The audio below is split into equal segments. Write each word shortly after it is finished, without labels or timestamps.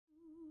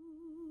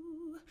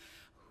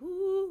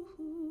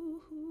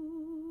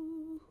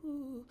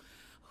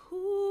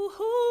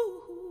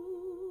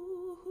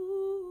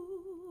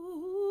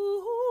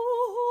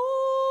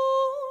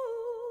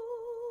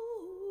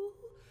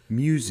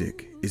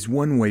Music is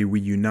one way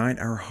we unite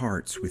our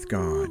hearts with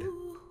God.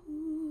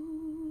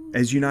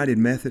 As United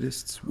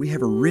Methodists, we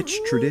have a rich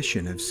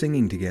tradition of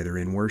singing together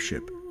in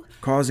worship,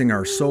 causing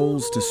our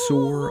souls to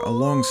soar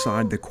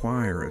alongside the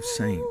choir of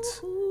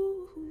saints.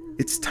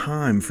 It's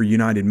time for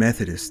United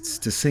Methodists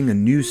to sing a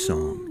new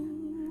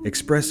song,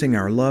 expressing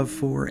our love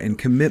for and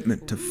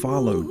commitment to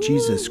follow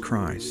Jesus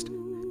Christ,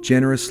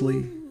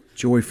 generously,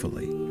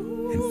 joyfully,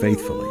 and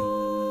faithfully.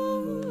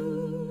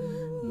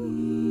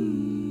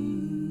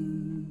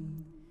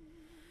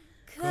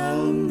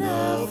 Come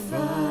thou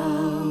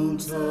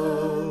fount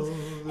of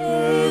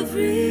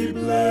every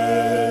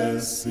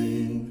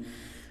blessing,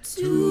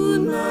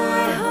 tune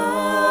my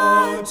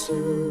heart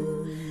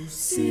to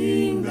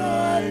sing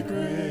thy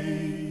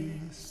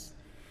grace.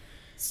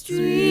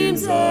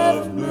 Streams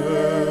of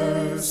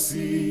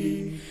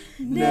mercy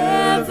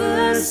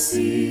never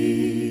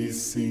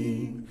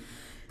ceasing,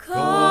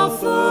 call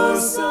for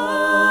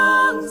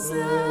songs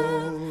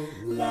of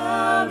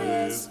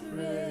loudest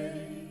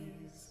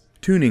praise.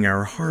 Tuning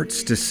our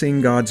hearts to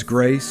sing God's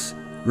grace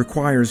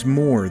requires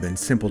more than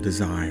simple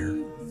desire.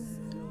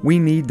 We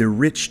need the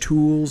rich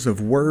tools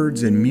of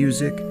words and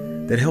music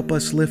that help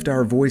us lift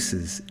our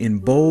voices in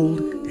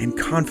bold and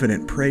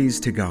confident praise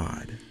to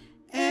God.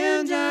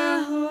 And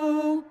I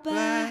hope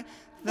by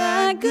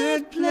thy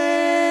good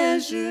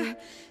pleasure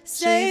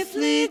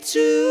safely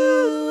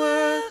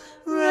to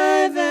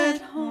arrive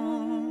at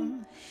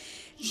home.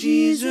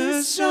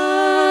 Jesus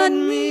sought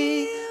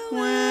me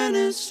when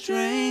a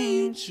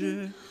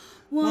stranger,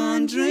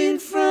 wandering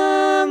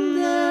from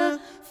the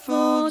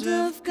fold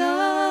of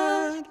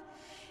God,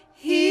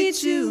 He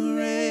to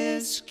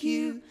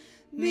rescue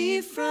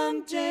me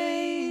from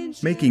danger.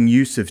 Making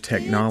use of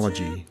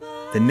technology,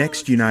 the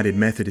next United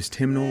Methodist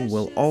Hymnal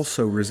will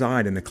also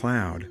reside in the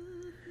cloud.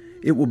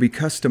 It will be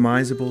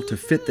customizable to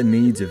fit the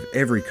needs of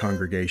every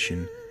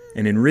congregation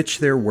and enrich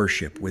their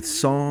worship with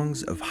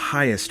songs of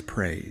highest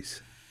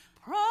praise.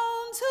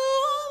 Prone to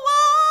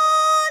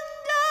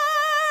wander,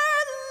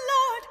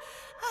 Lord,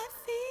 I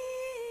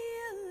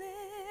feel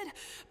it.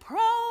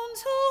 Prone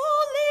to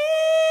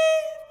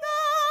leave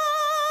the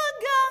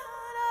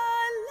God I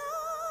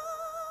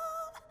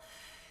love.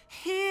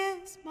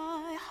 Here's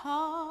my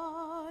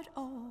heart,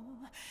 oh,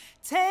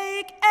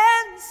 take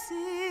and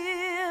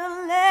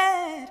seal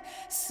it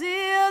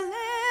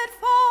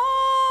for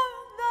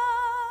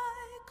thy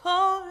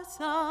course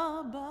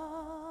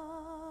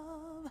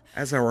above.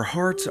 As our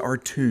hearts are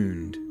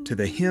tuned to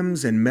the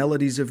hymns and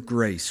melodies of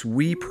grace,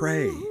 we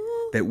pray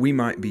that we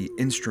might be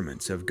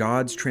instruments of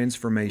God's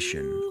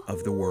transformation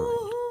of the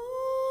world.